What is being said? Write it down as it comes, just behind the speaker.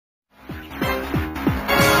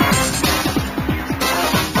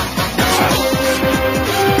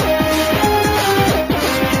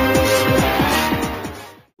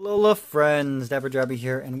Hello friends, DapperDraby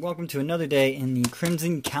here, and welcome to another day in the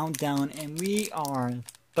Crimson Countdown, and we are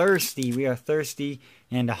thirsty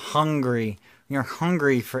and hungry. We are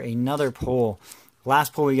hungry for another pull.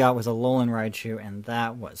 Last pull we got was a Alolan Raichu, and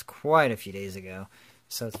that was quite a few days ago.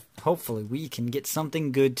 So hopefully we can get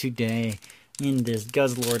something good today in this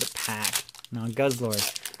Guzzlord pack. Now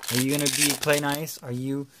Guzzlord, are you going to play nice? Are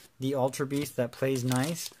you the Ultra Beast that plays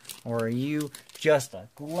nice? Or are you just a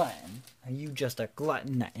glutton? Are you just a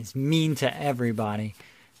glutton that is mean to everybody?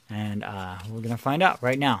 And we're going to find out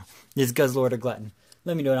right now. Is Guzzlord a glutton?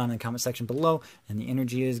 Let me know down in the comment section below. And the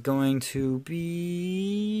energy is going to be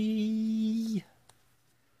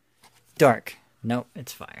dark. Nope,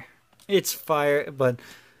 it's fire. It's fire, but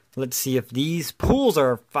let's see if these pools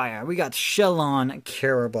are fire. We got Shellon,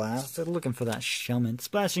 Carablast. They're looking for that Shellman.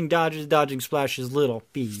 Splashing dodges, dodging splashes, little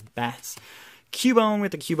Feedbass. Cubone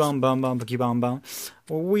with the Cubone Bone.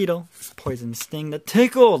 Weedle, Poison Sting, the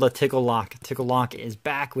Tickle Lock. Tickle Lock is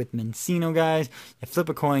back with Mencino, guys. You flip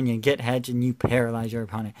a coin, you get hedge, and you paralyze your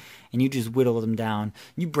opponent. And you just whittle them down.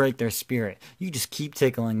 You break their spirit. You just keep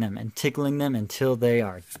tickling them and tickling them until they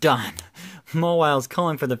are done. Mowile's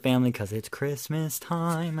calling for the family because it's Christmas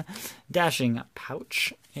time. Dashing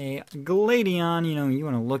Pouch, a Gladion. You know, you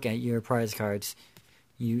want to look at your prize cards.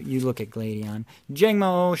 You look at Gladion.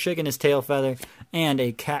 Jangmo shaking his tail feather. And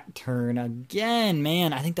a Cacturn again.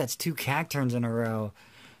 Man, I think that's 2 Cacturns in a row.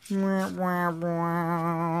 I don't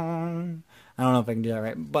know if I can do that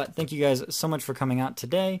right. But thank you guys so much for coming out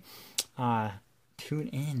today. Tune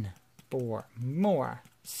in for more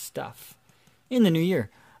stuff in the new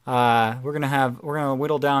year. We're gonna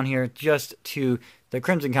whittle down here just to the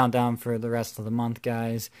Crimson Countdown for the rest of the month,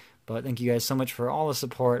 guys. But thank you guys so much for all the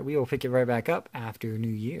support. We will pick it right back up after New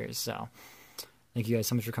Year's. So thank you guys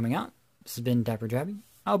so much for coming out. This has been DapperDraby.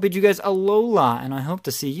 I'll bid you guys alola, and I hope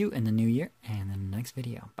to see you in the new year and in the next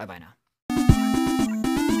video. Bye-bye now.